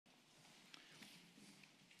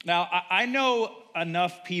Now, I know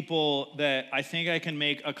enough people that I think I can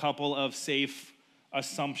make a couple of safe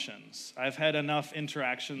assumptions. I've had enough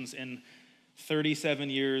interactions in 37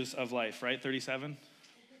 years of life, right? 37?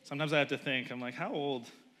 Sometimes I have to think, I'm like, how old?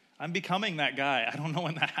 I'm becoming that guy. I don't know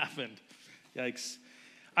when that happened. Yikes.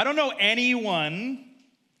 I don't know anyone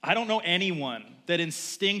that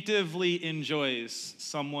instinctively enjoys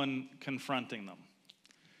someone confronting them.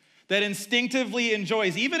 That instinctively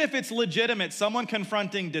enjoys, even if it's legitimate, someone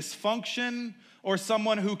confronting dysfunction or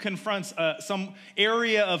someone who confronts some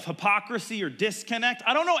area of hypocrisy or disconnect.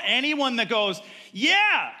 I don't know anyone that goes,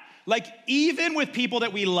 yeah. Like, even with people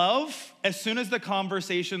that we love, as soon as the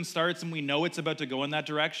conversation starts and we know it's about to go in that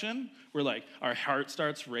direction, we're like, our heart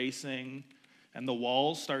starts racing and the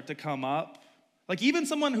walls start to come up. Like, even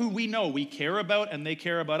someone who we know we care about and they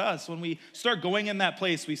care about us, when we start going in that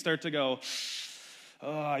place, we start to go,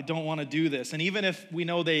 oh, I don't want to do this. And even if we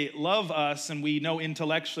know they love us and we know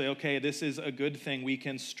intellectually, okay, this is a good thing, we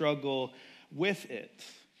can struggle with it.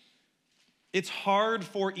 It's hard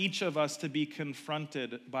for each of us to be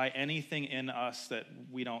confronted by anything in us that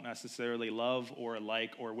we don't necessarily love or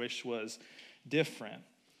like or wish was different.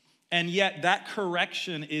 And yet that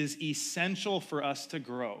correction is essential for us to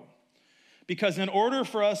grow. Because in order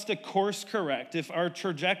for us to course correct, if our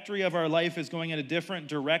trajectory of our life is going in a different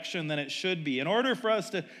direction than it should be, in order for us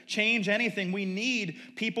to change anything, we need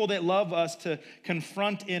people that love us to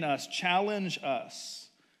confront in us, challenge us.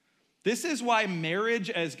 This is why marriage,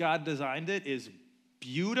 as God designed it, is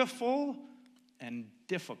beautiful and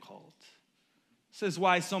difficult. This is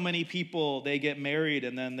why so many people, they get married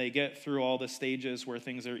and then they get through all the stages where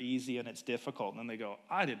things are easy and it's difficult. And then they go,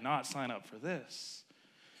 I did not sign up for this.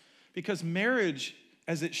 Because marriage,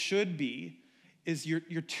 as it should be, is your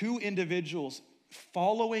two individuals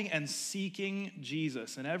following and seeking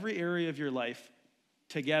Jesus in every area of your life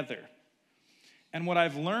together. And what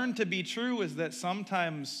I've learned to be true is that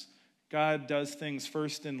sometimes God does things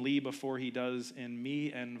first in Lee before he does in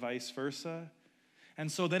me and vice versa. And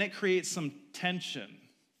so then it creates some tension.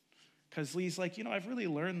 Because Lee's like, I've really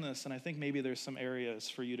learned this, and I think maybe there's some areas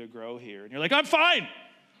for you to grow here. And you're like, I'm fine.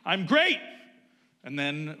 I'm great. And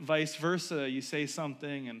then vice versa, you say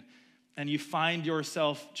something and you find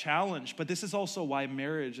yourself challenged. But this is also why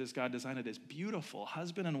marriage, as God designed it, is beautiful.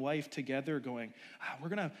 Husband and wife together going, we're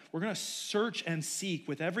gonna search and seek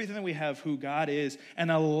with everything that we have who God is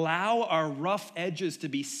and allow our rough edges to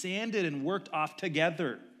be sanded and worked off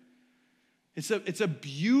together. It's a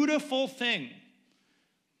beautiful thing,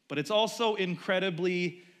 but it's also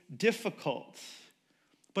incredibly difficult.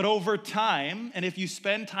 But over time, and if you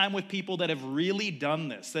spend time with people that have really done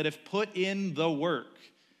this, that have put in the work,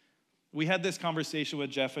 we had this conversation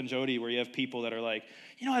with Jeff and Jody where you have people that are like,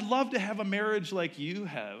 I'd love to have a marriage like you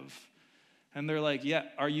have. And they're like, yeah,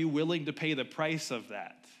 are you willing to pay the price of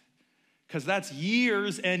that? Because that's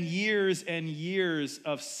years and years and years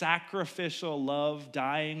of sacrificial love,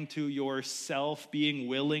 dying to yourself, being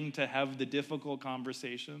willing to have the difficult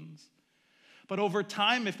conversations. But over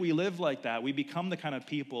time, if we live like that, we become the kind of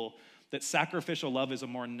people that sacrificial love is a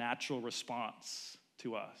more natural response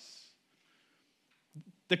to us.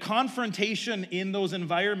 The confrontation in those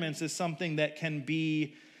environments is something that can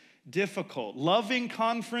be difficult. Loving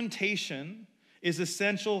confrontation is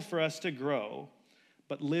essential for us to grow,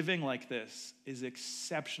 but living like this is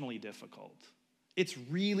exceptionally difficult. It's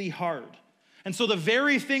really hard. And so the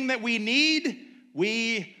very thing that we need,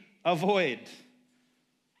 we avoid.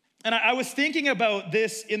 And I was thinking about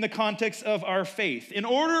this in the context of our faith. In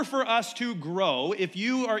order for us to grow, if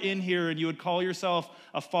you are in here and you would call yourself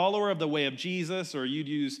a follower of the way of Jesus, or you'd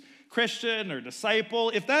use Christian or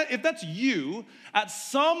disciple, if that's you, at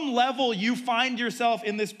some level you find yourself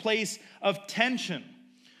in this place of tension.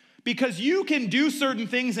 Because you can do certain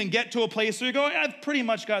things and get to a place where you go, I've pretty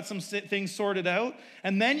much got some things sorted out.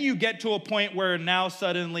 And then you get to a point where now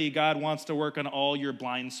suddenly God wants to work on all your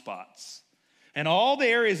blind spots and all the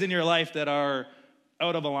areas in your life that are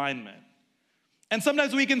out of alignment. And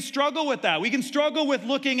sometimes we can struggle with that. We can struggle with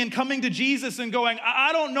looking and coming to Jesus and going,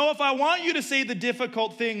 I don't know if I want you to say the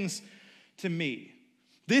difficult things to me.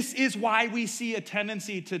 This is why we see a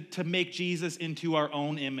tendency to make Jesus into our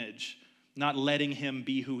own image, not letting him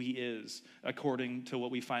be who he is according to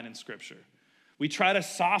what we find in Scripture. We try to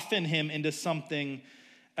soften him into something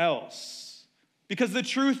else. Because the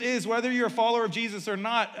truth is, whether you're a follower of Jesus or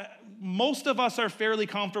not, most of us are fairly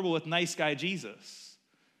comfortable with nice guy Jesus,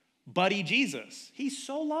 buddy Jesus. He's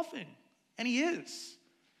so loving, and he is.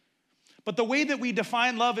 But the way that we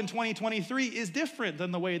define love in 2023 is different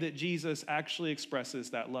than the way that Jesus actually expresses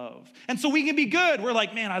that love. And so we can be good. We're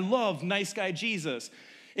like, man, I love nice guy Jesus.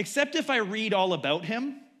 Except if I read all about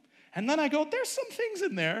him, And then I go, there's some things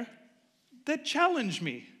in there that challenge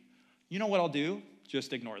me. You know what I'll do?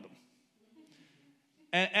 Just ignore them.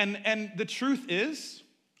 And the truth is,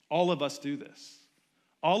 all of us do this.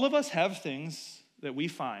 All of us have things that we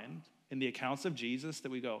find in the accounts of Jesus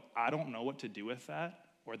that we go, I don't know what to do with that,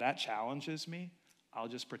 or that challenges me. I'll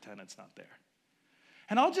just pretend it's not there.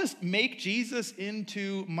 And I'll just make Jesus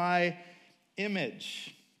into my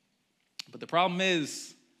image. But the problem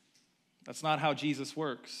is, that's not how Jesus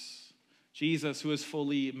works. Jesus, who is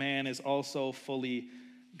fully man, is also fully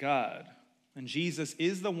God. And Jesus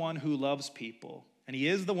is the one who loves people, and he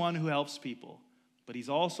is the one who helps people, but he's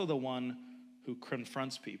also the one who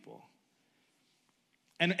confronts people.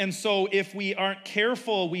 And so if we aren't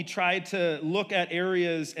careful, we try to look at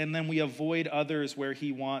areas and then we avoid others where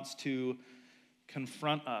he wants to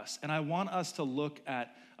confront us. And I want us to look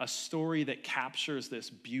at a story that captures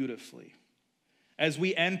this beautifully. As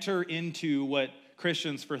we enter into what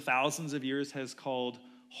Christians for thousands of years has called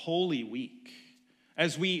Holy Week,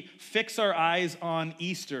 as we fix our eyes on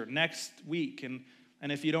Easter next week,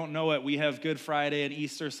 and if you don't know it, we have Good Friday and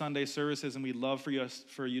Easter Sunday services, and we'd love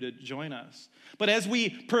for you to join us. But as we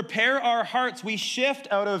prepare our hearts, we shift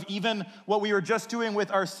out of even what we were just doing with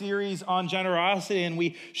our series on generosity, and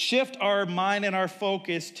we shift our mind and our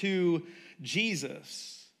focus to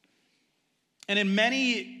Jesus. And in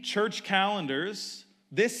many church calendars,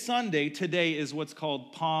 this Sunday, today, is what's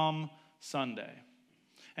called Palm Sunday.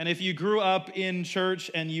 And if you grew up in church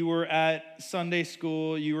and you were at Sunday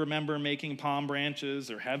school, you remember making palm branches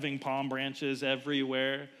or having palm branches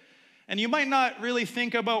everywhere. And you might not really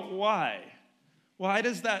think about why. Why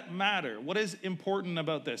does that matter? What is important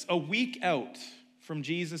about this? A week out from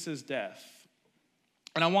Jesus' death.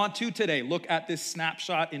 And I want to today look at this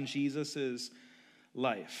snapshot in Jesus'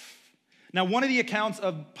 life. Now, one of the accounts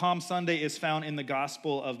of Palm Sunday is found in the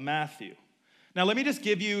Gospel of Matthew. Now, let me just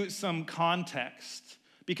give you some context,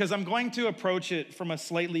 because I'm going to approach it from a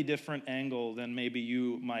slightly different angle than maybe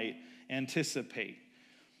you might anticipate.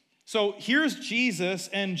 So here's Jesus,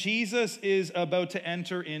 and Jesus is about to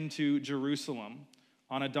enter into Jerusalem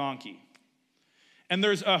on a donkey. And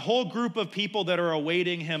there's a whole group of people that are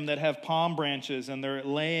awaiting him that have palm branches, and they're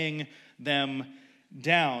laying them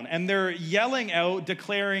down. And they're yelling out,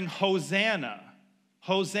 declaring, Hosanna,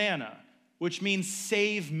 Hosanna, which means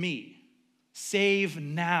save me, save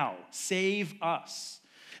now, save us.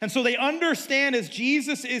 And so they understand as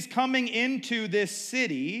Jesus is coming into this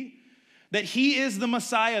city that he is the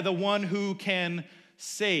Messiah, the one who can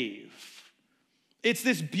save. It's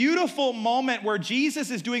this beautiful moment where Jesus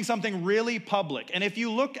is doing something really public. And if you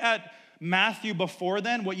look at Matthew before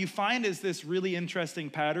then, what you find is this really interesting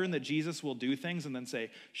pattern that Jesus will do things and then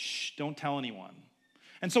say, shh, don't tell anyone.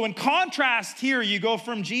 And so in contrast here, you go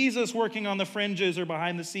from Jesus working on the fringes or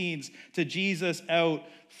behind the scenes to Jesus out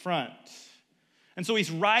front. And so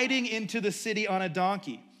he's riding into the city on a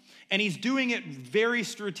donkey, and he's doing it very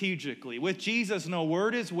strategically. With Jesus, no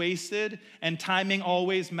word is wasted, and timing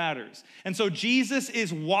always matters. And so Jesus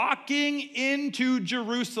is walking into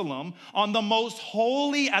Jerusalem on the most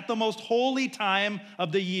holy time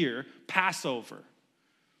of the year, Passover.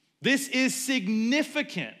 This is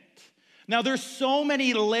significant. Now, there's so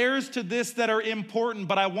many layers to this that are important,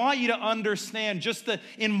 but I want you to understand just the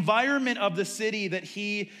environment of the city that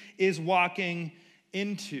he is walking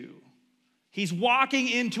into. He's walking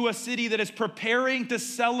into a city that is preparing to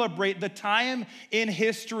celebrate the time in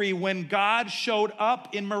history when God showed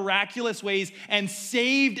up in miraculous ways and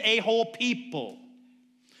saved a whole people.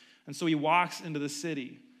 And so he walks into the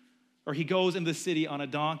city, or he goes into the city on a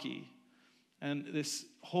donkey. And this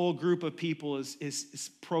whole group of people is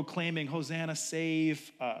proclaiming, Hosanna,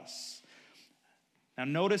 save us. Now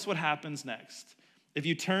notice what happens next. If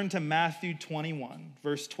you turn to Matthew 21,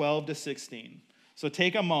 verse 12 to 16. So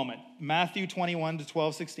take a moment. Matthew 21 to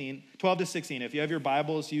 12 to 16. If you have your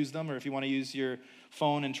Bibles, use them. Or if you want to use your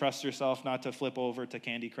phone and trust yourself not to flip over to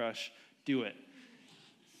Candy Crush, do it.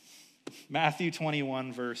 Matthew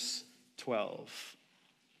 21, verse 12.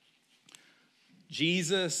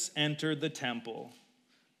 Jesus entered the temple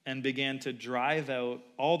and began to drive out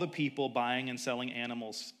all the people buying and selling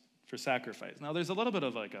animals for sacrifice. Now, there's a little bit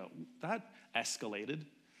of that escalated.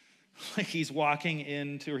 Like he's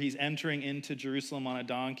entering into Jerusalem on a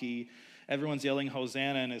donkey. Everyone's yelling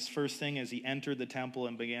Hosanna, and his first thing is he entered the temple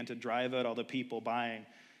and began to drive out all the people buying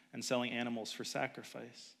and selling animals for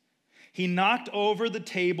sacrifice. He knocked over the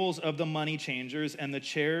tables of the money changers and the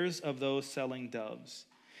chairs of those selling doves.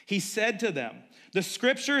 He said to them, the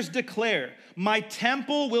scriptures declare, my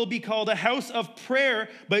temple will be called a house of prayer,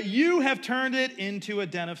 but you have turned it into a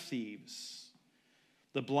den of thieves.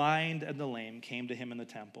 The blind and the lame came to him in the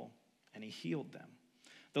temple, and he healed them.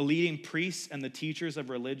 The leading priests and the teachers of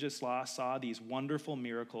religious law saw these wonderful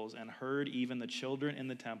miracles and heard even the children in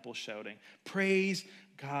the temple shouting, "Praise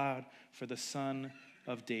God for the Son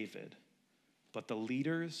of David." But the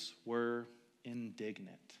leaders were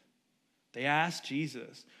indignant. They asked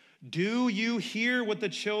Jesus, "Do you hear what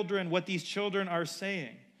these children are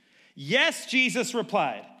saying?" "Yes," Jesus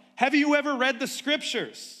replied. "Have you ever read the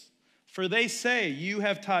scriptures? For they say, you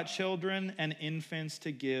have taught children and infants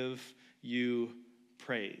to give you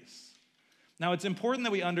praise." Now, it's important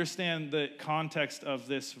that we understand the context of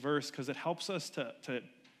this verse because it helps us to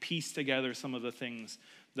piece together some of the things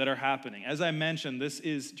that are happening. As I mentioned, this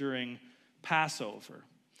is during Passover.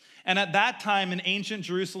 And at that time in ancient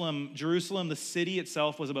Jerusalem, the city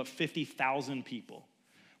itself was about 50,000 people,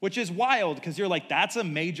 which is wild because you're like, that's a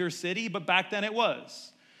major city, but back then it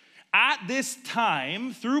was. At this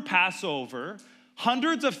time, through Passover,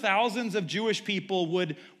 hundreds of thousands of Jewish people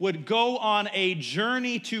would go on a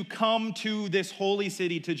journey to come to this holy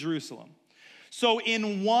city, to Jerusalem. So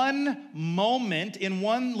in one moment, in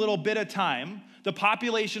one little bit of time, the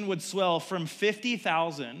population would swell from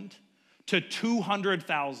 50,000 to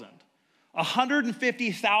 200,000.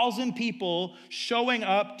 150,000 people showing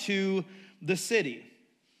up to the city.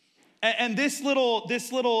 And this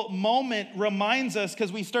little moment reminds us,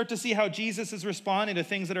 because we start to see how Jesus is responding to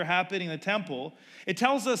things that are happening in the temple. It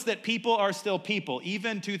tells us that people are still people,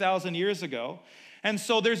 even 2,000 years ago. And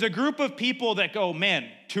so there's a group of people that go, man,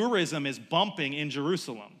 tourism is bumping in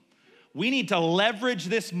Jerusalem. We need to leverage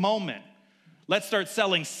this moment. Let's start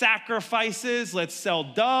selling sacrifices. Let's sell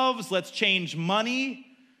doves. Let's change money.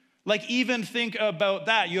 Like, even think about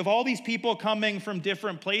that. You have all these people coming from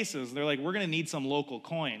different places. They're like, we're going to need some local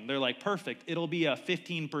coin. They're like, perfect. It'll be a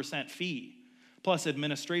 15% fee plus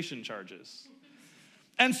administration charges.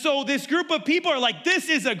 And so this group of people are like, this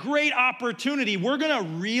is a great opportunity. We're going to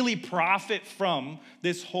really profit from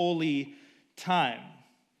this holy time.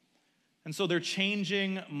 And so they're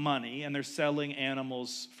changing money and they're selling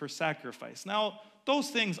animals for sacrifice. Now,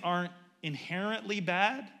 those things aren't inherently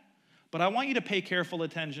bad, but I want you to pay careful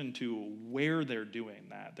attention to where they're doing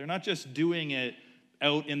that. They're not just doing it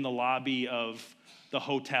out in the lobby of the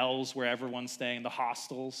hotels where everyone's staying, the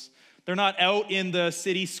hostels. They're not out in the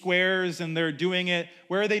city squares and they're doing it.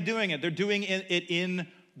 Where are they doing it? They're doing it in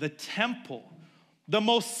the temple, the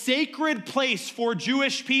most sacred place for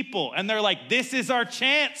Jewish people. And they're like, this is our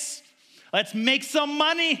chance. Let's make some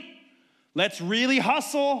money. Let's really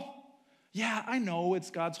hustle. Yeah, I know it's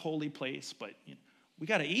God's holy place, but we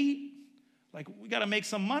got to eat. Like, we got to make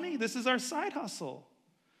some money. This is our side hustle.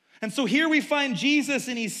 And so here we find Jesus,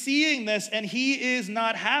 and he's seeing this, and he is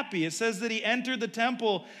not happy. It says that he entered the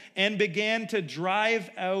temple and began to drive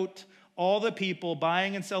out all the people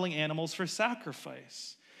buying and selling animals for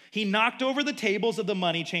sacrifice. He knocked over the tables of the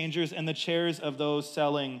money changers and the chairs of those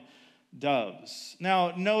selling doves.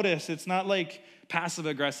 Now, notice, it's not like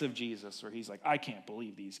passive-aggressive Jesus where he's like, I can't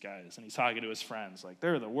believe these guys. And he's talking to his friends like,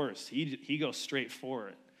 they're the worst. He goes straight for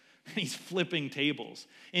it. He's flipping tables.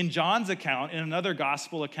 In John's account, in another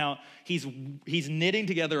gospel account, he's knitting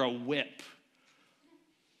together a whip.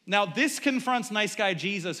 Now, this confronts nice guy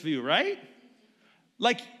Jesus' view, right?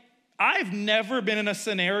 Like, I've never been in a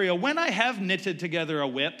scenario when I have knitted together a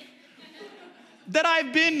whip that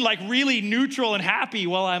I've been like really neutral and happy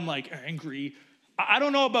while I'm like angry. I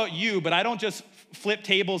don't know about you, but I don't just flip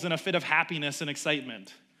tables in a fit of happiness and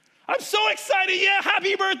excitement. I'm so excited. Yeah,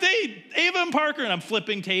 happy birthday, Ava and Parker. And I'm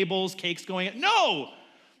flipping tables, cakes going. No,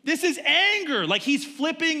 this is anger. Like, he's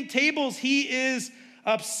flipping tables. He is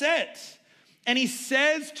upset. And he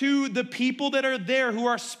says to the people that are there who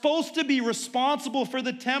are supposed to be responsible for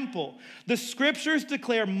the temple, the scriptures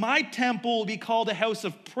declare, my temple will be called a house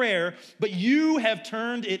of prayer, but you have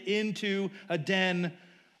turned it into a den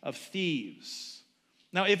of thieves.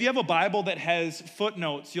 Now, if you have a Bible that has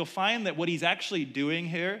footnotes, you'll find that what he's actually doing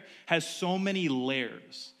here has so many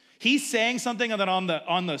layers. He's saying something that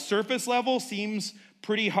on the surface level seems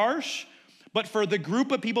pretty harsh, but for the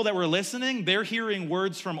group of people that were listening, they're hearing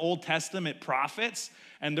words from Old Testament prophets,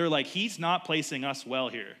 and they're like, he's not placing us well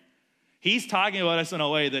here. He's talking about us in a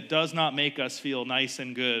way that does not make us feel nice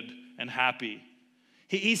and good and happy.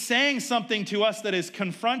 He's saying something to us that is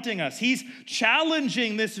confronting us. He's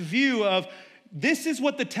challenging this view of, this is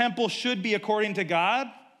what the temple should be according to God,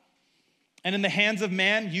 and in the hands of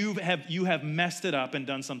man, you have messed it up and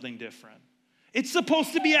done something different. It's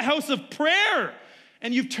supposed to be a house of prayer,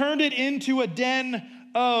 and you've turned it into a den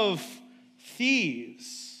of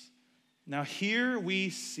thieves. Now here we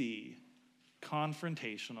see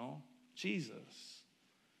confrontational Jesus.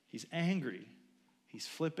 He's angry. He's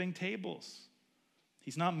flipping tables.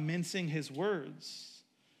 He's not mincing his words.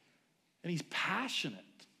 And he's passionate.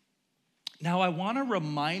 Now, I want to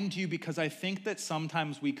remind you, because I think that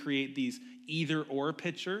sometimes we create these either or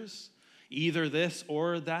pictures, either this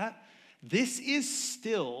or that. This is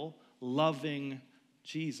still loving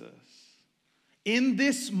Jesus. In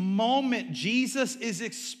this moment, Jesus is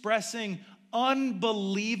expressing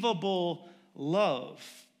unbelievable love.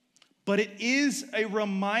 But it is a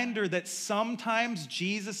reminder that sometimes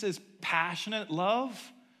Jesus' passionate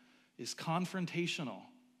love is confrontational.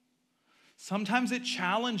 Sometimes it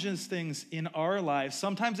challenges things in our lives.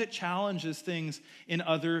 Sometimes it challenges things in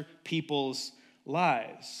other people's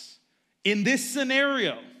lives. In this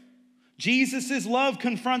scenario, Jesus' love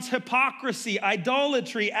confronts hypocrisy,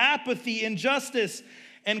 idolatry, apathy, injustice,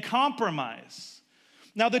 and compromise.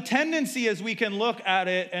 Now, the tendency is we can look at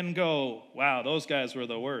it and go, wow, those guys were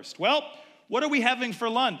the worst. Well, what are we having for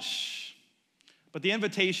lunch? But the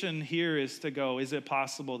invitation here is to go, is it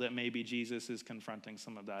possible that maybe Jesus is confronting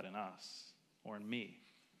some of that in us or in me?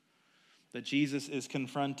 That Jesus is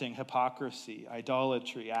confronting hypocrisy,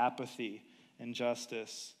 idolatry, apathy,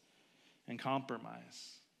 injustice, and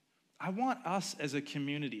compromise. I want us as a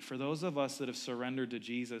community, for those of us that have surrendered to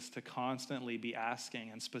Jesus, to constantly be asking,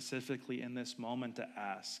 and specifically in this moment to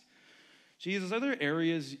ask, Jesus, are there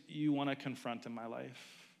areas you want to confront in my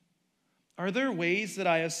life? Are there ways that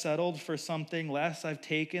I have settled for something less? I've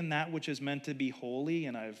taken that which is meant to be holy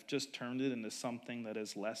and I've just turned it into something that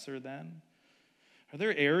is lesser than? Are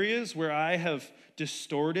there areas where I have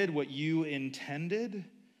distorted what you intended?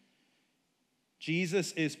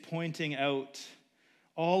 Jesus is pointing out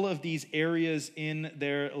all of these areas in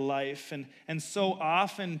their life. And so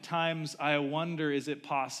oftentimes I wonder, is it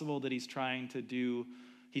possible that he's trying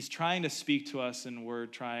to speak to us and we're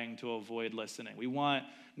trying to avoid listening? We want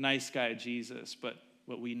nice guy Jesus, but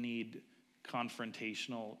we need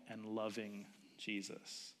confrontational and loving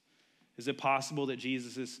Jesus. Is it possible that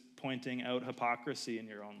Jesus is pointing out hypocrisy in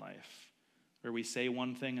your own life, where we say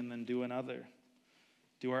one thing and then do another?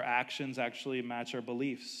 Do our actions actually match our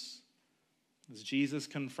beliefs? Is Jesus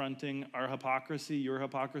confronting our hypocrisy, your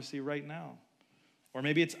hypocrisy right now? Or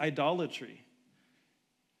maybe it's idolatry.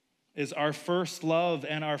 Is our first love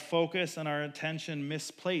and our focus and our attention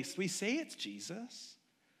misplaced? We say it's Jesus.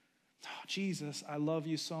 Oh, Jesus, I love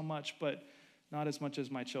you so much, but not as much as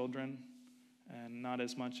my children, and not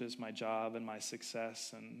as much as my job and my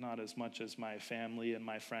success, and not as much as my family and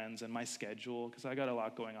my friends and my schedule, because I got a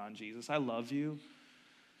lot going on, Jesus. I love you,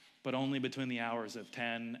 but only between the hours of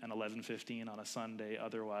 10 and 11:15 on a Sunday.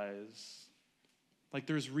 Otherwise, like,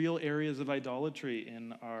 there's real areas of idolatry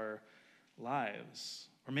in our lives.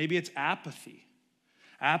 Or maybe it's apathy.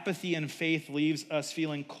 Apathy in faith leaves us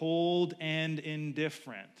feeling cold and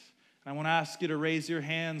indifferent. And I want to ask you to raise your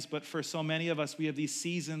hands, but for so many of us, we have these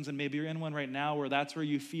seasons, and maybe you're in one right now where that's where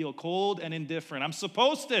you feel cold and indifferent. I'm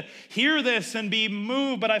supposed to hear this and be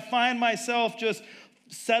moved, but I find myself just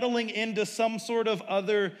settling into some sort of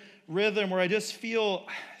other rhythm where I just feel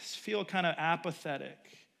kind of apathetic.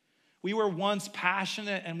 We were once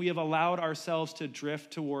passionate and we have allowed ourselves to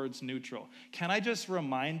drift towards neutral. Can I just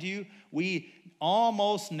remind you, we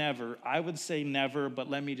almost never, I would say never, but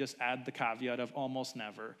let me just add the caveat of almost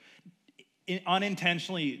never,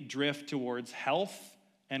 unintentionally drift towards health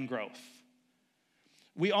and growth.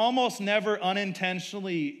 We almost never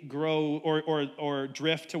unintentionally grow or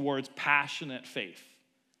drift towards passionate faith.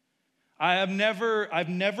 I've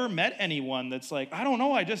never met anyone that's like, I don't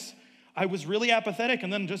know, I was really apathetic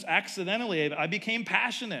and then just accidentally I became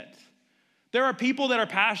passionate. There are people that are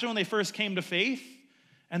passionate when they first came to faith,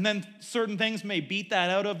 and then certain things may beat that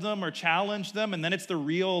out of them or challenge them, and then it's the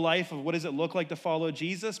real life of what does it look like to follow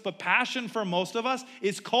Jesus. But passion for most of us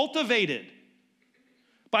is cultivated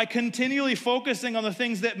by continually focusing on the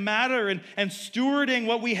things that matter and stewarding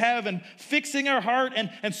what we have and fixing our heart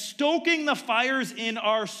and stoking the fires in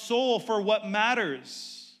our soul for what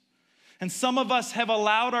matters. And some of us have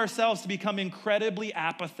allowed ourselves to become incredibly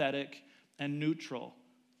apathetic and neutral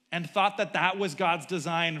and thought that that was God's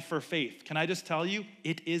design for faith. Can I just tell you,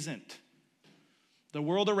 it isn't. The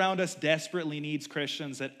world around us desperately needs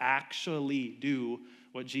Christians that actually do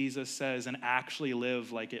what Jesus says and actually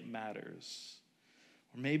live like it matters.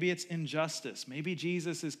 Or maybe it's injustice. Maybe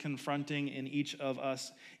Jesus is confronting in each of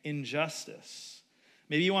us injustice.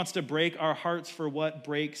 Maybe he wants to break our hearts for what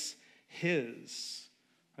breaks his.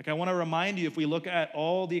 Like, I want to remind you, if we look at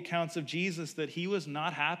all the accounts of Jesus, that he was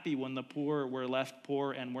not happy when the poor were left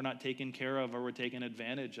poor and were not taken care of or were taken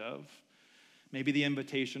advantage of. Maybe the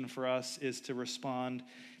invitation for us is to respond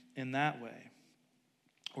in that way.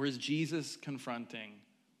 Or is Jesus confronting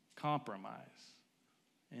compromise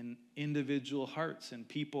in individual hearts and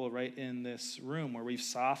people right in this room, where we've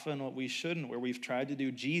softened what we shouldn't, where we've tried to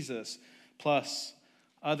do Jesus plus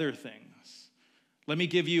other things. Let me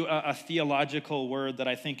give you a theological word that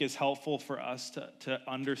I think is helpful for us to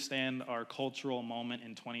understand our cultural moment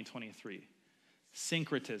in 2023.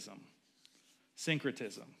 Syncretism.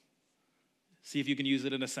 Syncretism. See if you can use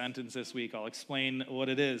it in a sentence this week. I'll explain what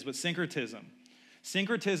it is. But syncretism.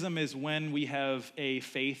 Syncretism is when we have a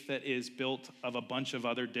faith that is built of a bunch of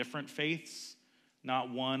other different faiths,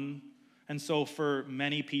 not one. And so for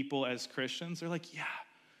many people as Christians, they're like, yeah,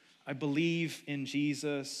 I believe in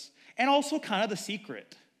Jesus. And also kind of the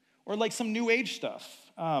secret, or like some new age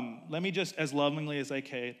stuff. Let me just, as lovingly as I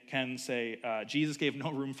can say, Jesus gave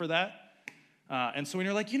no room for that. And so when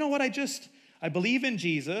you're like, you know what, I believe in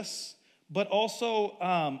Jesus, but also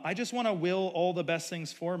I just want to will all the best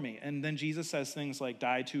things for me. And then Jesus says things like,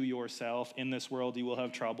 die to yourself. In this world you will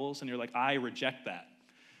have troubles. And you're like, I reject that.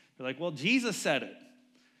 You're like, well, Jesus said it.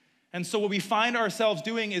 And so what we find ourselves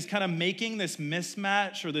doing is kind of making this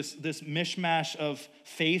mismatch or this mishmash of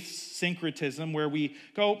faith syncretism where we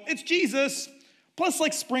go, it's Jesus, plus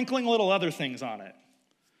like sprinkling little other things on it.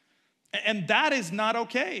 And that is not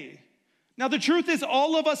okay. Now, the truth is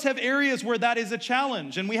all of us have areas where that is a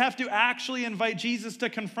challenge, and we have to actually invite Jesus to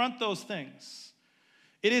confront those things.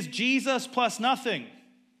 It is Jesus plus nothing.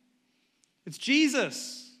 It's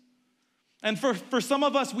Jesus. And for some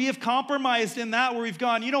of us, we have compromised in that where we've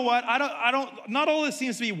gone, you know what, not all this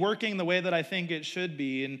seems to be working the way that I think it should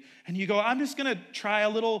be. And you go, I'm just going to try a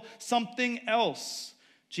little something else.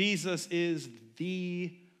 Jesus is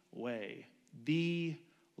the way, the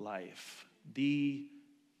life, the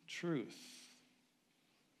truth.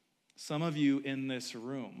 Some of you in this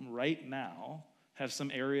room right now have some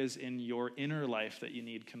areas in your inner life that you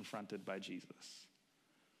need confronted by Jesus.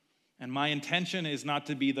 And my intention is not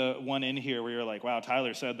to be the one in here where you're like, wow,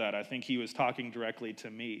 Tyler said that. I think he was talking directly to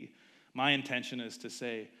me. My intention is to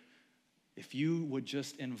say, if you would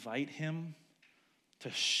just invite him to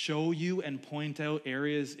show you and point out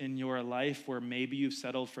areas in your life where maybe you've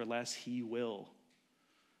settled for less, he will.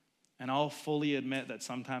 And I'll fully admit that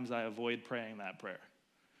sometimes I avoid praying that prayer.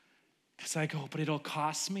 Because I go, but it'll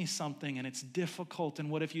cost me something and it's difficult. And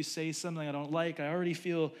what if you say something I don't like? I already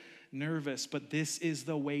feel nervous, but this is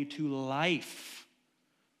the way to life.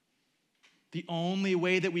 The only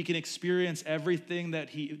way that we can experience everything that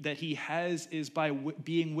he has is by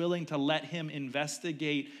being willing to let him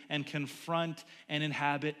investigate and confront and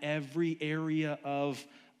inhabit every area of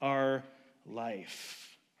our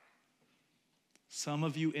life. Some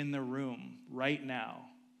of you in the room right now,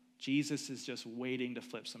 Jesus is just waiting to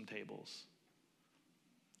flip some tables.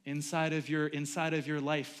 Inside of your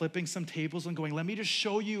life, flipping some tables and going, let me just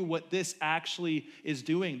show you what this actually is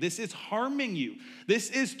doing. This is harming you. This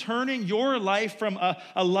is turning your life from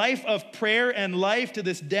a life of prayer and life to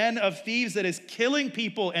this den of thieves that is killing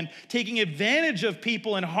people and taking advantage of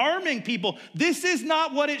people and harming people. This is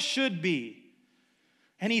not what it should be.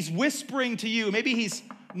 And he's whispering to you. Maybe he's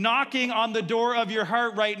knocking on the door of your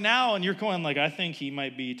heart right now and you're going like, I think he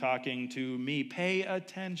might be talking to me. Pay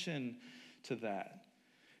attention to that.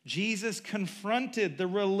 Jesus confronted the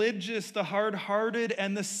religious, the hard-hearted,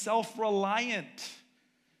 and the self-reliant.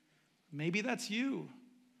 Maybe that's you.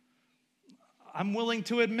 I'm willing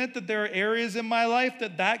to admit that there are areas in my life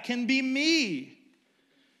that can be me.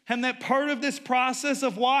 And that part of this process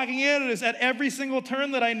of walking in is at every single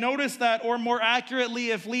turn that I notice that, or more accurately,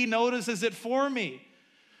 if Lee notices it for me,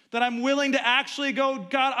 that I'm willing to actually go,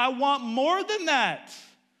 God, I want more than that.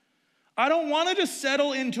 I don't want to just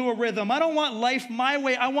settle into a rhythm. I don't want life my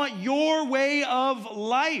way. I want your way of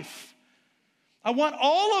life. I want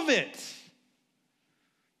all of it.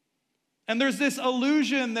 And there's this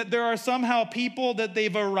illusion that there are somehow people that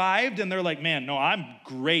they've arrived and they're like, man, no, I'm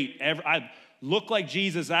great. I look like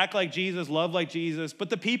Jesus, act like Jesus, love like Jesus. But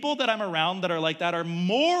the people that I'm around that are like that are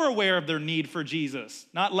more aware of their need for Jesus,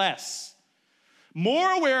 not less.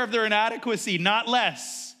 More aware of their inadequacy, not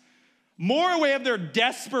less. More aware of their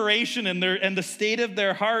desperation and the state of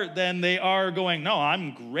their heart than they are going, no,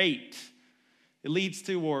 I'm great. It leads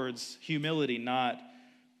towards humility, not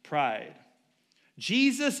pride.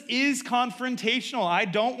 Jesus is confrontational. I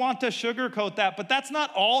don't want to sugarcoat that, but that's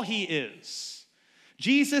not all he is.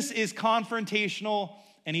 Jesus is confrontational,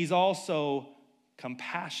 and he's also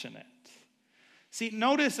compassionate. See,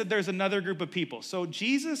 notice that there's another group of people. So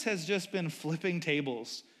Jesus has just been flipping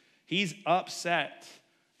tables. He's upset.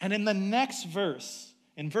 And in the next verse,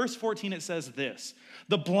 in verse 14, it says this: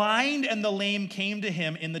 the blind and the lame came to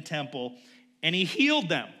him in the temple, and he healed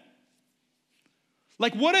them.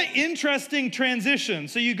 Like, what an interesting transition.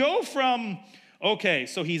 So you go from, okay,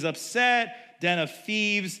 so he's upset, den of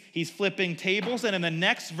thieves, he's flipping tables, and in the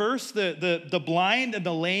next verse, the blind and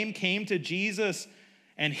the lame came to Jesus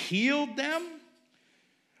and healed them.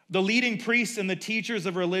 The leading priests and the teachers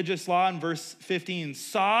of religious law in verse 15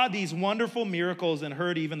 saw these wonderful miracles and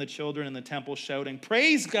heard even the children in the temple shouting,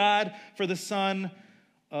 "Praise God for the Son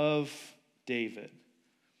of David."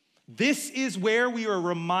 This is where we are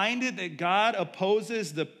reminded that God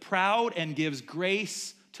opposes the proud and gives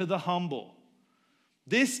grace to the humble.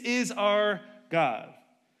 This is our God.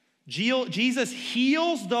 Jesus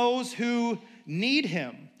heals those who need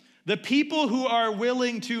him, the people who are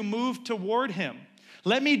willing to move toward him.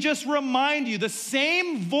 Let me just remind you, the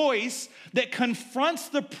same voice that confronts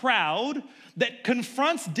the proud, that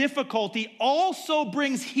confronts difficulty, also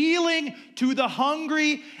brings healing to the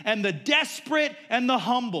hungry and the desperate and the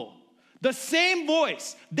humble. The same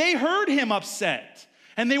voice. They heard him upset,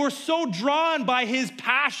 and they were so drawn by his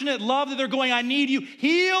passionate love that they're going, "I need you,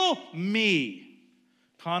 heal me."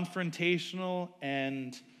 Confrontational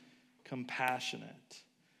and compassionate.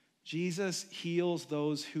 Jesus heals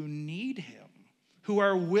those who need him, who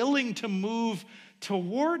are willing to move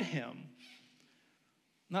toward him.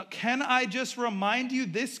 Now, can I just remind you,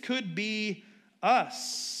 this could be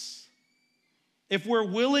us. If we're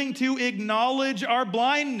willing to acknowledge our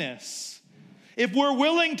blindness, if we're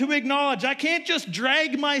willing to acknowledge, I can't just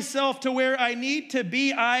drag myself to where I need to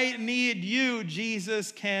be, I need you,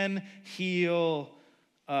 Jesus can heal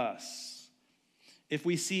us. If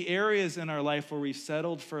we see areas in our life where we've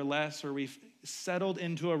settled for less, or we've settled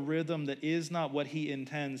into a rhythm that is not what he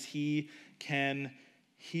intends, he can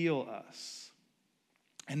heal us.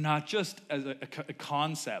 And not just as a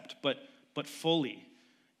concept, but fully,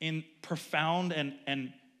 in profound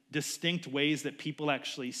and distinct ways that people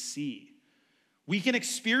actually see. We can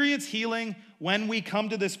experience healing when we come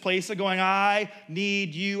to this place of going, "I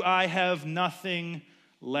need you, I have nothing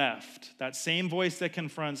left." That same voice that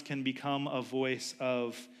confronts can become a voice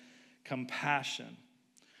of compassion.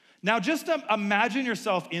 Now, just imagine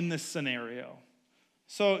yourself in this scenario.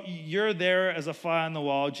 So you're there as a fly on the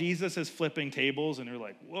wall. Jesus is flipping tables, and you're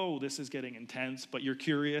like, "Whoa, this is getting intense," but you're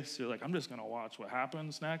curious. You're like, "I'm just going to watch what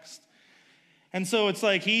happens next." And so it's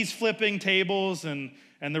like he's flipping tables, and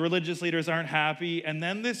the religious leaders aren't happy. And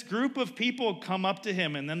then this group of people come up to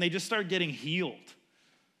him, and then they just start getting healed.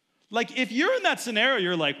 Like, if you're in that scenario,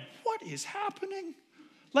 you're like, "What is happening?"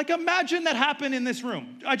 Like, imagine that happened in this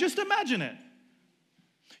room. I just imagine it.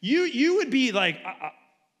 You would be like,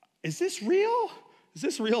 "Is this real? Is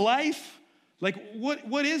this real life? Like,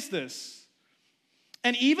 what is this?"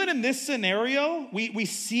 And even in this scenario, we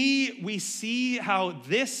see how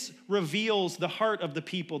this reveals the heart of the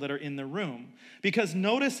people that are in the room. Because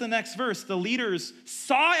notice the next verse. The leaders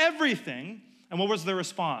saw everything, and what was their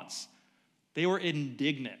response? They were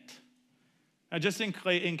indignant. Now, just in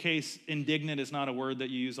case indignant is not a word that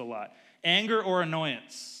you use a lot. Anger or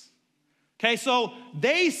annoyance. Okay, so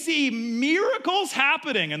they see miracles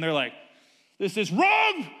happening, and they're like, "This is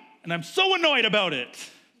wrong, and I'm so annoyed about it."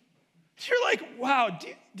 You're like, wow,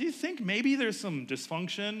 do you think maybe there's some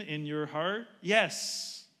dysfunction in your heart?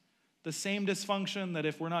 Yes, the same dysfunction that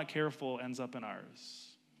if we're not careful ends up in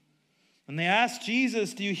ours. And they asked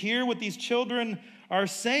Jesus, "Do you hear what these children are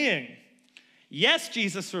saying?" "Yes,"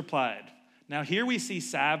 Jesus replied. Now here we see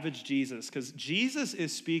savage Jesus, because Jesus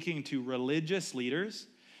is speaking to religious leaders.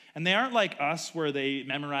 And they aren't like us where they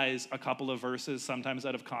memorize a couple of verses, sometimes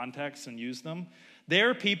out of context, and use them.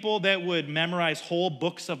 They're people that would memorize whole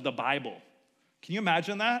books of the Bible. Can you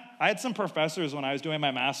imagine that? I had some professors when I was doing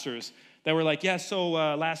my master's that were like, "Yeah, so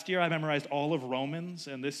last year I memorized all of Romans,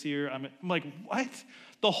 and this year I'm like, what?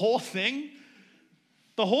 The whole thing?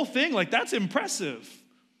 The whole thing? Like, that's impressive."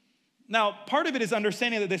 Now, part of it is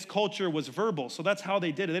understanding that this culture was verbal, so that's how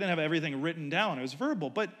they did it. They didn't have everything written down. It was verbal,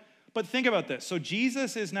 But think about this. So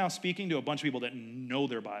Jesus is now speaking to a bunch of people that know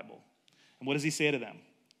their Bible. And what does he say to them?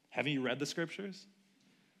 "Haven't you read the scriptures?"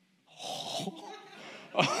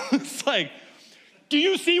 It's like, "Do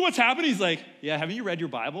you see what's happening?" He's like, "Yeah, haven't you read your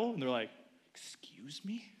Bible?" And they're like, "Excuse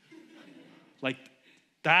me?" Like,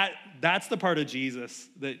 that's the part of Jesus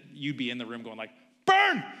that you'd be in the room going like,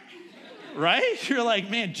 "Burn!" Right? You're like,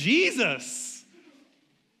 man, Jesus.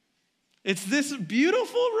 It's this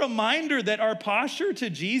beautiful reminder that our posture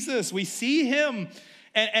to Jesus, we see him,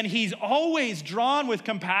 and he's always drawn with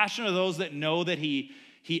compassion to those that know that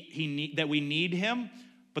that we need him.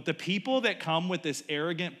 But the people that come with this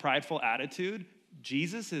arrogant, prideful attitude,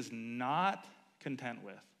 Jesus is not content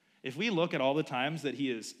with. If we look at all the times that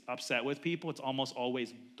he is upset with people, it's almost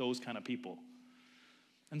always those kind of people.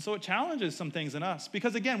 And so it challenges some things in us.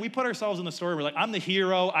 Because again, we put ourselves in the story. We're like, "I'm the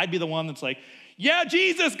hero. I'd be the one that's like, 'Yeah,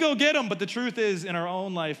 Jesus, go get him.'" But the truth is, in our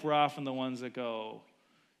own life, we're often the ones that go,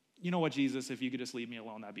 "You know what, Jesus, if you could just leave me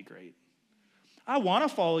alone, that'd be great. I want to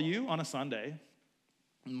follow you on a Sunday.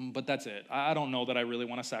 But that's it. I don't know that I really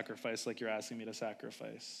want to sacrifice like you're asking me to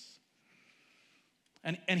sacrifice.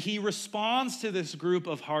 And he responds to this group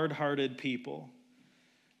of hard-hearted people.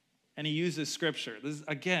 And he uses scripture.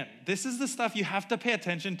 This is the stuff you have to pay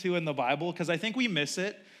attention to in the Bible, because I think we miss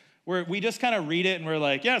it, where we just kind of read it and we're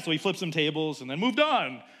like, yeah, so he flipped some tables and then moved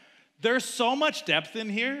on. There's so much depth in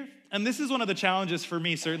here. And this is one of the challenges for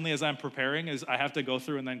me, certainly as I'm preparing, is I have to go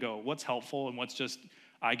through and then go, what's helpful and what's just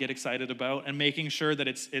I get excited about, and making sure that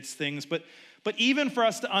it's things. But even for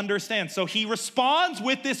us to understand, so he responds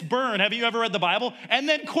with this burn. Have you ever read the Bible? And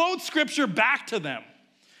then quotes scripture back to them.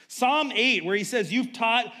 Psalm 8, where he says, you've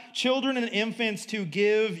taught children and infants to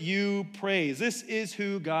give you praise. This is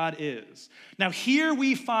who God is. Now here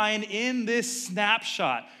we find in this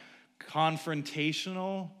snapshot,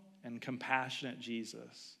 confrontational and compassionate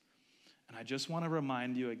Jesus. And I just want to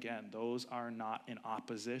remind you again, those are not in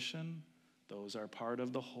opposition. Those are part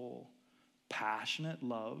of the whole. Passionate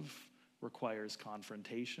love requires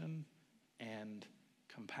confrontation and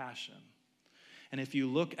compassion. And if you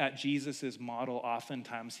look at Jesus' model,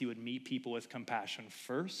 oftentimes he would meet people with compassion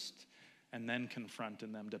first and then confront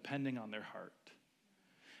in them, depending on their heart.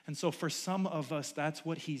 And so for some of us, that's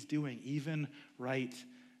what he's doing, even right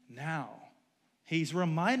now. He's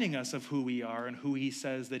reminding us of who we are and who he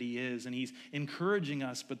says that he is, and he's encouraging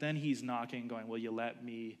us, but then he's knocking, going, will you let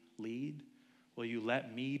me lead? Will you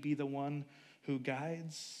let me be the one who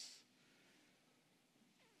guides?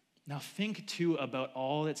 Now think too about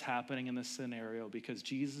all that's happening in this scenario, because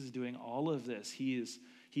Jesus is doing all of this. He's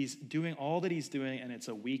doing all that he's doing, and it's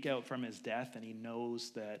a week out from his death, and he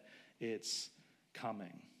knows that it's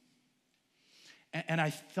coming. And I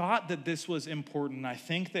thought that this was important. I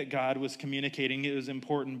think that God was communicating it was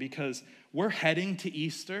important because we're heading to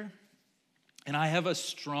Easter, and I have a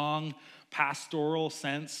strong pastoral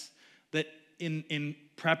sense that in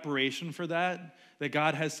preparation for that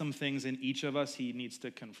God has some things in each of us he needs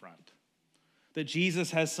to confront. That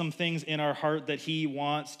Jesus has some things in our heart that he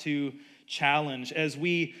wants to challenge. As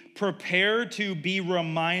we prepare to be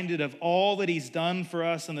reminded of all that he's done for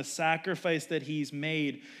us and the sacrifice that he's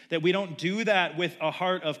made, that we don't do that with a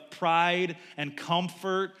heart of pride and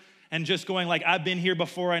comfort and just going like, I've been here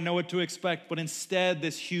before, I know what to expect, but instead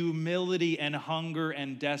this humility and hunger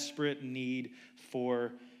and desperate need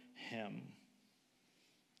for him.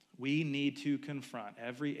 We need to confront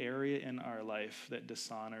every area in our life that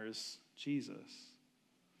dishonors Jesus.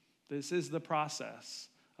 This is the process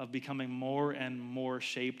of becoming more and more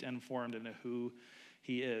shaped and formed into who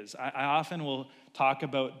he is. I often will talk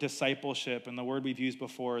about discipleship, and the word we've used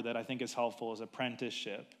before that I think is helpful is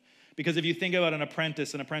apprenticeship. Because if you think about an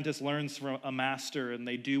apprentice learns from a master and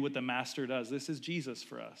they do what the master does. This is Jesus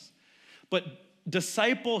for us. But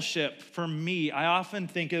discipleship, for me, I often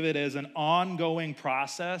think of it as an ongoing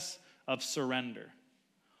process of surrender.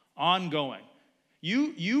 Ongoing.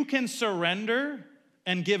 You can surrender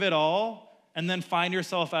and give it all, and then find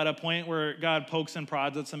yourself at a point where God pokes and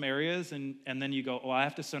prods at some areas, and then you go, oh, I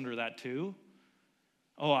have to surrender that too?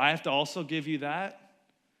 Oh, I have to also give you that?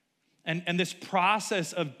 And this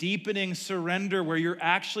process of deepening surrender where you're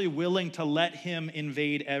actually willing to let him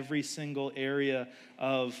invade every single area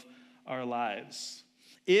of our lives.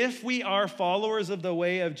 If we are followers of the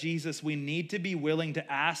way of Jesus, we need to be willing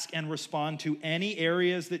to ask and respond to any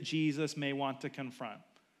areas that Jesus may want to confront.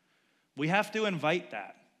 We have to invite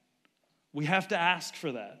that. We have to ask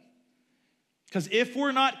for that. Because if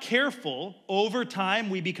we're not careful, over time,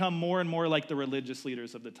 we become more and more like the religious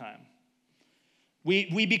leaders of the time.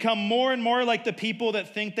 We become more and more like the people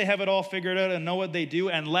that think they have it all figured out and know what they do,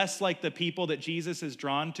 and less like the people that Jesus is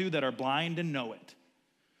drawn to that are blind and know it.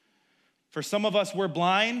 For some of us, we're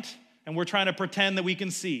blind and we're trying to pretend that we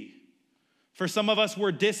can see. For some of us,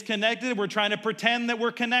 we're disconnected. We're trying to pretend that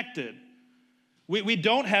we're connected. We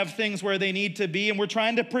don't have things where they need to be, and we're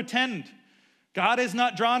trying to pretend. God is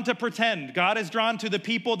not drawn to pretend. God is drawn to the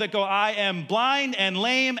people that go, I am blind and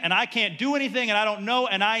lame, and I can't do anything, and I don't know,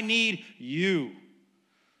 and I need you.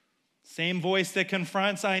 Same voice that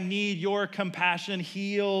confronts, I need your compassion,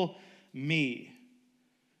 heal me.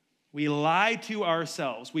 We lie to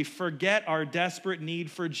ourselves. We forget our desperate need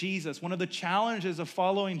for Jesus. One of the challenges of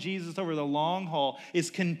following Jesus over the long haul is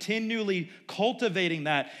continually cultivating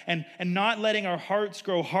that and not letting our hearts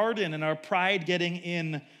grow hardened and our pride getting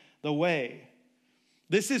in the way.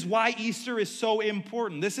 This is why Easter is so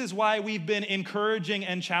important. This is why we've been encouraging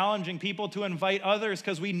and challenging people to invite others,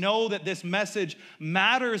 because we know that this message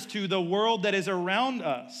matters to the world that is around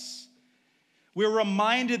us. We're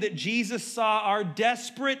reminded that Jesus saw our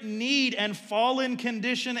desperate need and fallen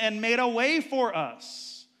condition and made a way for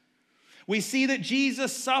us. We see that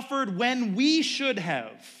Jesus suffered when we should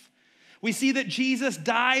have. We see that Jesus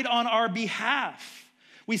died on our behalf.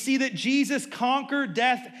 We see that Jesus conquered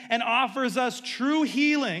death and offers us true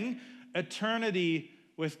healing, eternity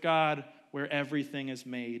with God where everything is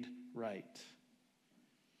made right.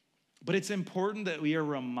 But it's important that we are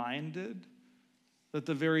reminded that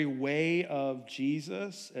the very way of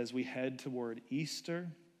Jesus as we head toward Easter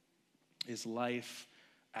is life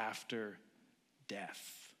after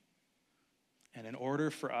death. And in order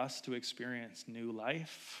for us to experience new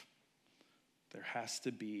life, there has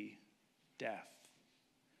to be death.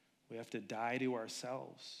 We have to die to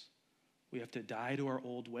ourselves. We have to die to our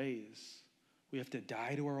old ways. We have to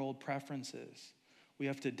die to our old preferences. We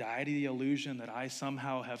have to die to the illusion that I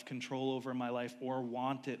somehow have control over my life or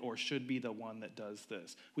want it or should be the one that does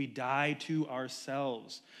this. We die to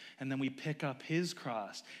ourselves, and then we pick up his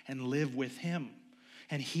cross and live with him.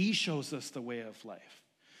 And he shows us the way of life.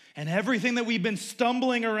 And everything that we've been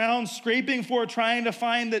stumbling around, scraping for, trying to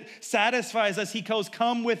find that satisfies us, he goes,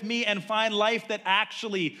 come with me and find life that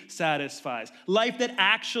actually satisfies, life that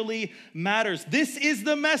actually matters. This is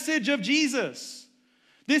the message of Jesus.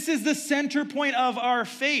 This is the center point of our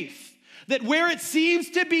faith, that where it seems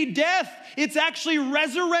to be death, it's actually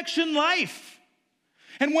resurrection life.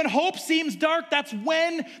 And when hope seems dark, that's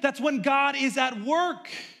when God is at work.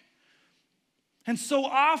 And so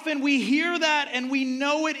often we hear that and we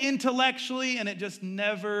know it intellectually, and it just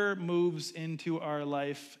never moves into our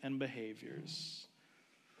life and behaviors.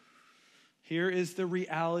 Here is the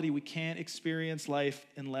reality. We can't experience life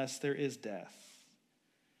unless there is death.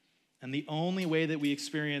 And the only way that we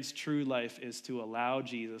experience true life is to allow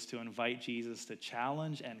Jesus, to invite Jesus to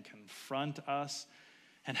challenge and confront us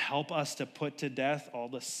and help us to put to death all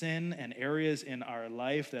the sin and areas in our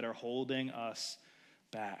life that are holding us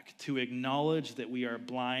back, to acknowledge that we are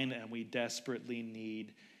blind and we desperately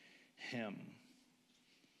need him.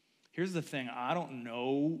 Here's the thing, I don't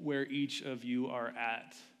know where each of you are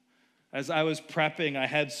at. As I was prepping, I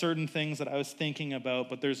had certain things that I was thinking about,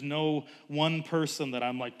 but there's no one person that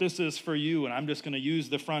I'm like, this is for you, and I'm just going to use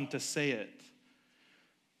the front to say it.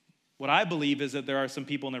 What I believe is that there are some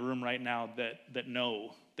people in the room right now that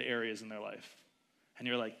know the areas in their life. And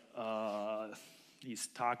you're like, he's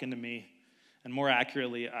talking to me. And more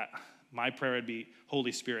accurately, my prayer would be,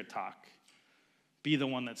 Holy Spirit, talk. Be the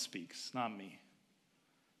one that speaks, not me.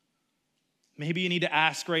 Maybe you need to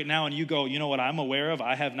ask right now and you go, you know what I'm aware of?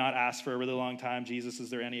 I have not asked for a really long time. Jesus,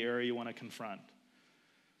 is there any area you want to confront?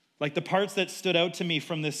 Like the parts that stood out to me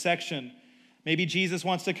from this section, maybe Jesus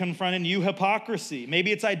wants to confront in you hypocrisy.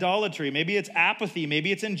 Maybe it's idolatry. Maybe it's apathy.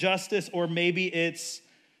 Maybe it's injustice. Or maybe it's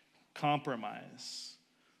compromise.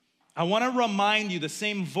 I want to remind you, the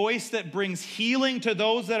same voice that brings healing to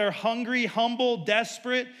those that are hungry, humble,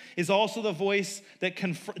 desperate, is also the voice that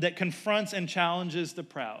confronts and challenges the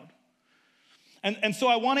proud. And so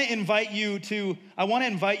I want to invite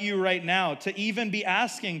you right now to even be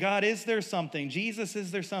asking, God, is there something? Jesus, is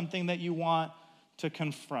there something that you want to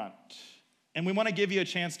confront? And we want to give you a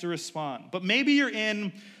chance to respond. But maybe you're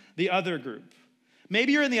in the other group.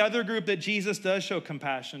 Maybe you're in the other group that Jesus does show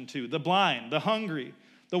compassion to, the blind, the hungry,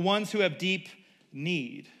 the ones who have deep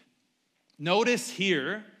need. Notice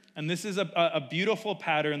here, and this is a beautiful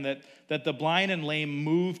pattern that the blind and lame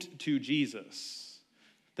moved to Jesus,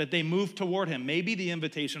 that they moved toward him. Maybe the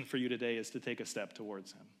invitation for you today is to take a step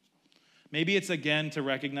towards him. Maybe it's again to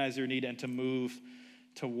recognize your need and to move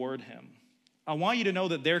toward him. I want you to know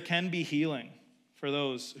that there can be healing for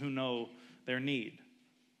those who know their need.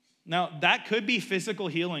 Now, that could be physical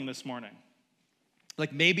healing this morning.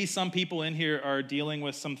 Like maybe some people in here are dealing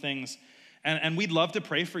with some things, and we'd love to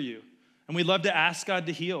pray for you, and we'd love to ask God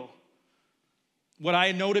to heal. What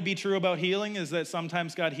I know to be true about healing is that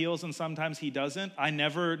sometimes God heals and sometimes he doesn't. I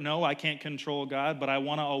never know, I can't control God, but I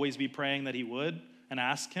want to always be praying that he would and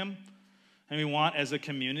ask him. And we want as a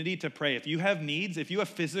community to pray. If you have needs, if you have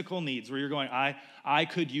physical needs where you're going, I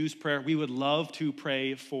could use prayer, we would love to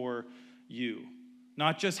pray for you.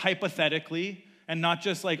 Not just hypothetically, and not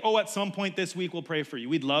just like, at some point this week we'll pray for you.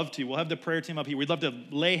 We'd love to. We'll have the prayer team up here. We'd love to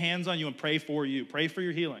lay hands on you and pray for you. Pray for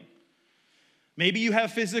your healing. Maybe you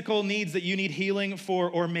have physical needs that you need healing for,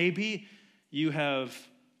 or maybe you have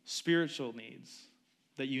spiritual needs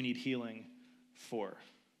that you need healing for.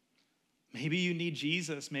 Maybe you need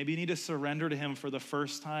Jesus. Maybe you need to surrender to him for the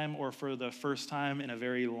first time or for the first time in a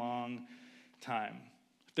very long time.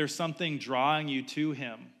 If there's something drawing you to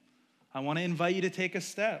him, I want to invite you to take a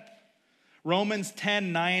step. Romans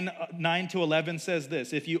 10:9-11 says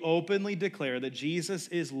this: if you openly declare that Jesus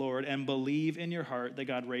is Lord and believe in your heart that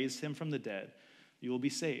God raised him from the dead, you will be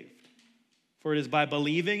saved. For it is by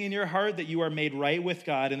believing in your heart that you are made right with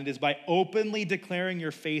God, and it is by openly declaring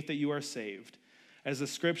your faith that you are saved. As the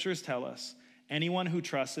scriptures tell us, anyone who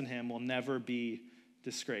trusts in him will never be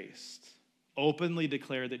disgraced. Openly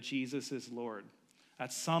declare that Jesus is Lord.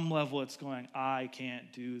 At some level, it's going, I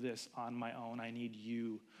can't do this on my own. I need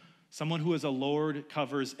you. Someone who is a Lord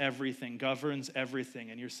covers everything, governs everything.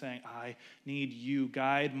 And you're saying, I need you.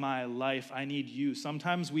 Guide my life. I need you.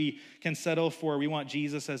 Sometimes we can settle for, we want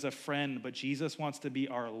Jesus as a friend, but Jesus wants to be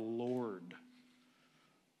our Lord,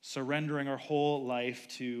 surrendering our whole life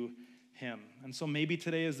to him. And so maybe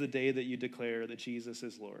today is the day that you declare that Jesus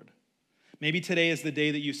is Lord. Maybe today is the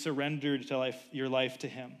day that you surrendered your life to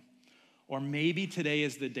him. Or maybe today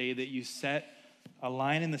is the day that you set a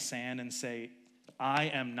line in the sand and say, I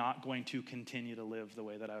am not going to continue to live the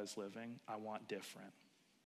way that I was living. I want different.